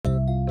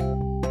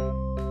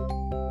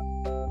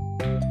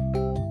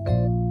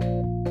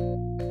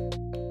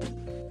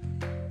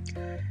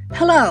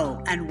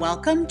Hello, and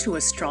welcome to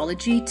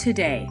Astrology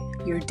Today,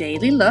 your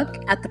daily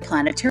look at the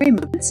planetary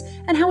movements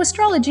and how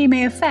astrology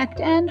may affect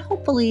and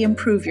hopefully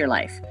improve your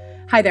life.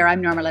 Hi there,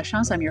 I'm Norma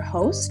Lachance. I'm your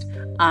host.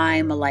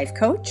 I'm a life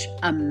coach,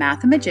 a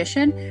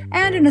mathematician,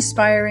 and an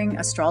aspiring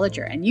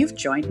astrologer, and you've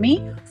joined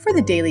me for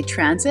the daily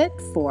transit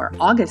for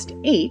August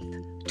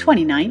 8th,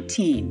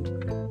 2019.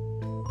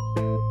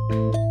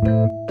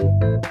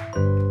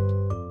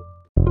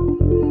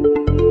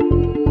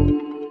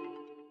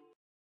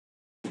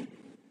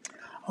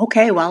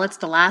 Okay, well, it's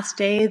the last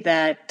day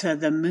that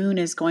the moon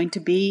is going to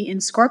be in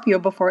Scorpio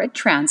before it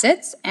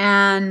transits.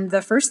 And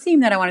the first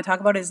theme that I want to talk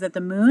about is that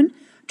the moon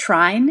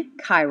trine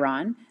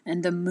Chiron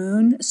and the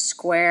moon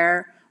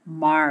square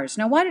Mars.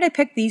 Now, why did I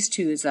pick these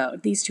two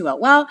out?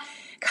 Well,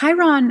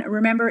 Chiron,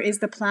 remember, is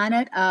the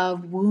planet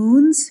of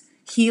wounds,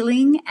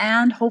 healing,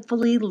 and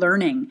hopefully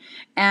learning.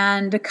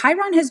 And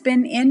Chiron has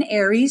been in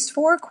Aries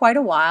for quite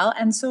a while.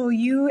 And so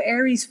you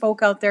Aries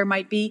folk out there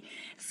might be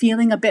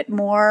feeling a bit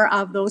more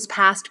of those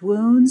past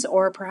wounds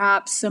or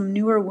perhaps some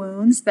newer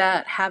wounds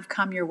that have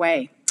come your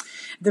way.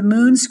 The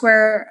moon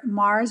square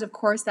Mars, of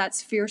course,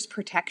 that's fierce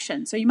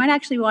protection. So you might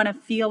actually want to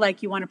feel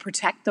like you want to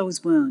protect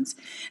those wounds.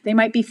 They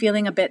might be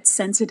feeling a bit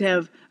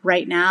sensitive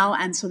right now.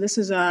 And so this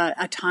is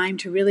a time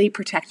to really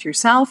protect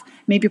yourself,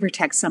 maybe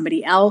protect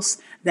somebody else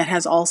that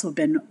has also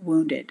been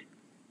wounded.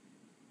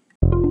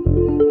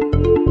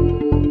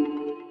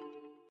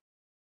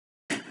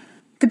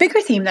 The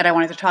bigger theme that I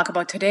wanted to talk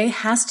about today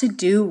has to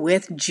do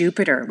with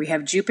Jupiter. We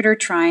have Jupiter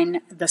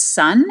trine the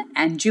Sun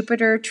and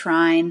Jupiter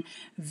trine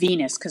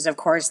Venus, because of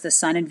course the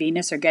Sun and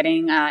Venus are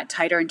getting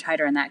tighter and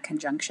tighter in that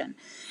conjunction.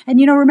 And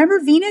remember,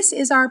 Venus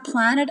is our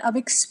planet of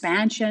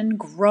expansion,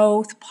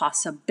 growth,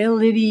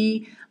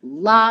 possibility,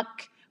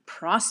 luck,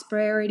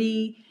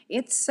 prosperity.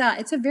 It's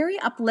a very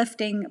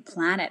uplifting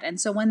planet.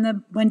 And so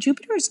when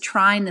Jupiter is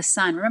trine the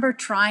Sun, remember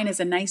trine is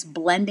a nice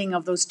blending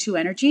of those two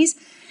energies.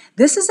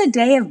 This is a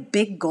day of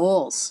big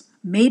goals,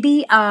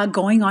 maybe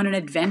going on an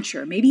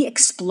adventure, maybe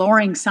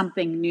exploring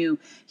something new.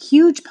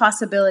 Huge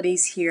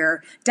possibilities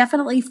here,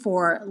 definitely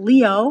for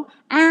Leo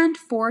and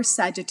for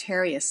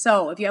Sagittarius.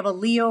 So if you have a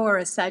Leo or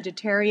a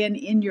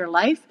Sagittarian in your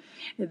life,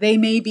 they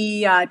may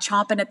be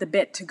chomping at the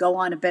bit to go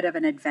on a bit of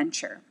an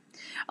adventure.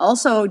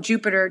 Also,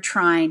 Jupiter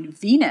trine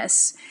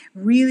Venus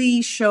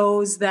really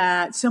shows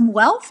that some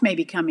wealth may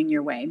be coming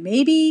your way.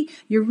 Maybe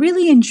you're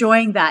really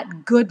enjoying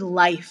that good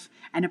life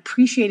and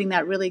appreciating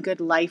that really good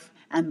life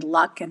and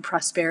luck and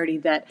prosperity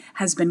that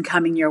has been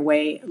coming your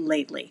way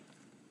lately.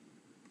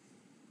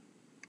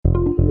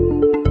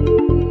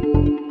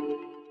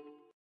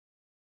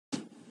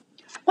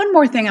 One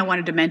more thing I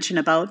wanted to mention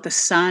about the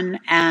Sun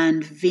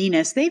and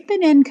Venus. They've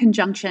been in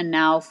conjunction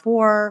now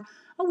for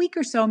a week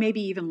or so,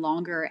 maybe even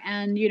longer.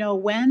 And,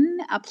 when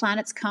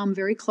planets come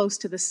very close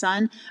to the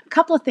Sun, a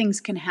couple of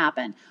things can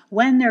happen.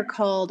 When they're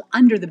called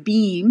under the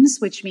beams,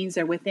 which means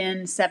they're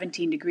within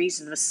 17 degrees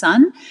of the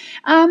Sun,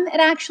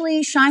 it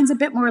actually shines a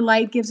bit more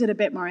light, gives it a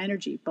bit more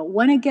energy. But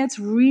when it gets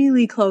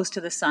really close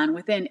to the Sun,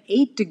 within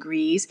 8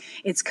 degrees,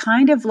 it's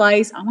kind of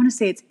like, I want to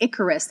say it's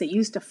Icarus that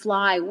used to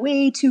fly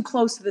way too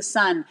close to the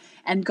Sun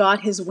and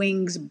got his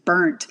wings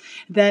burnt.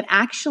 That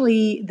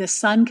actually the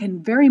Sun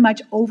can very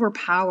much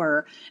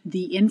overpower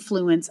the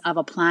influence of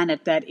a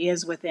planet that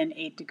is within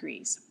 8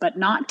 degrees. But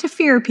not to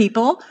fear,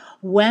 people.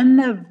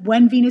 When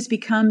Venus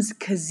becomes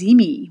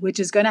cazimi, which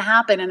is going to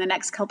happen in the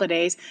next couple of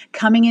days,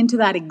 coming into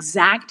that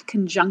exact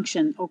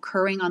conjunction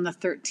occurring on the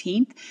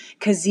 13th,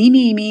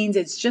 cazimi means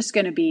it's just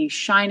going to be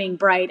shining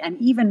bright and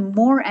even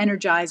more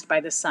energized by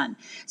the Sun.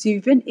 So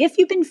if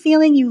you've been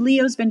feeling, you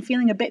Leo's been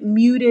feeling a bit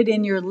muted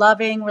in your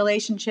loving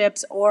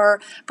relationships,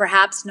 or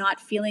perhaps not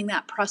feeling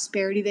that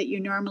prosperity that you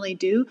normally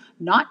do,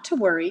 not to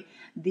worry.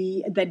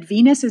 That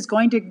Venus is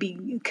going to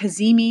be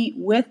cazimi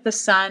with the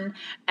Sun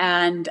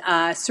and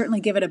certainly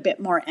give it a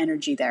bit more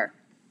energy there.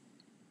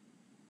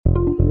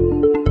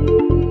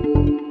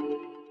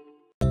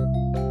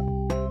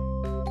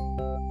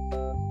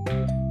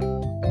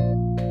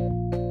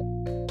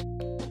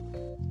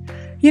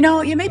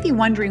 You may be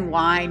wondering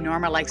why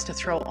Norma likes to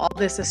throw all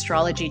this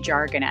astrology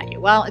jargon at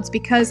you. Well, it's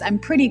because I'm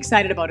pretty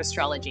excited about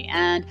astrology,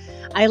 and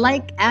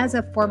as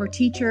a former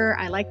teacher,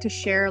 I like to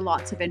share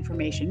lots of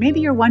information. Maybe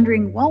you're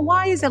wondering, well,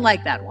 why is it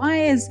like that?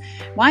 Why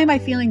am I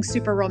feeling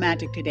super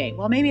romantic today?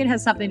 Well, maybe it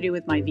has something to do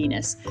with my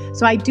Venus.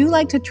 So I do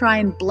like to try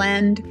and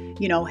blend,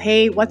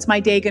 hey, what's my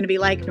day going to be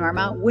like,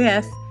 Norma,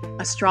 with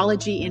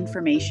astrology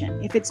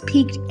information. If it's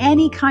piqued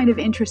any kind of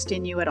interest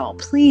in you at all,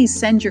 please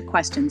send your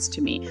questions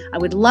to me. I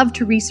would love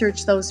to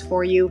research those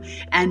for you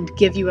and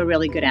give you a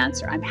really good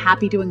answer. I'm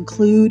happy to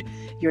include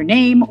your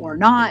name or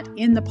not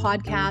in the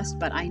podcast,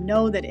 but I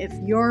know that if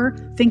you're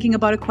thinking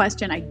about a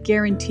question, I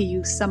guarantee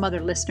you some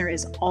other listener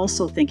is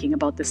also thinking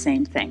about the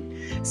same thing.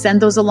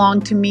 Send those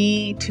along to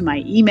me, to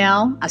my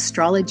email,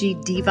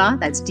 astrologydiva,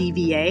 that's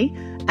DVA,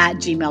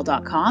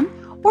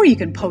 @gmail.com, or you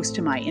can post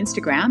to my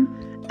Instagram,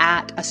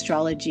 at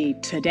Astrology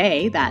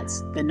Today.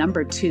 That's the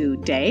number 2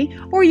 day.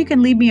 Or you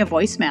can leave me a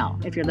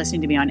voicemail. If you're listening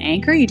to me on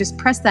Anchor, you just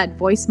press that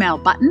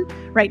voicemail button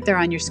right there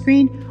on your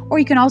screen. Or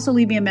you can also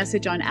leave me a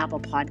message on Apple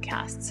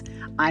Podcasts.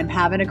 I'm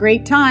having a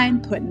great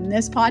time putting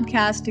this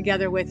podcast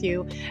together with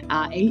you.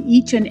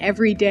 Each and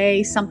every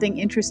day, something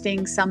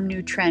interesting, some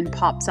new trend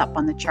pops up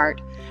on the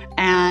chart,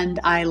 and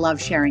I love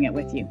sharing it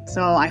with you.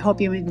 So I hope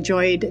you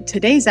enjoyed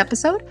today's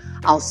episode.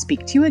 I'll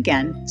speak to you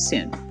again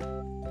soon.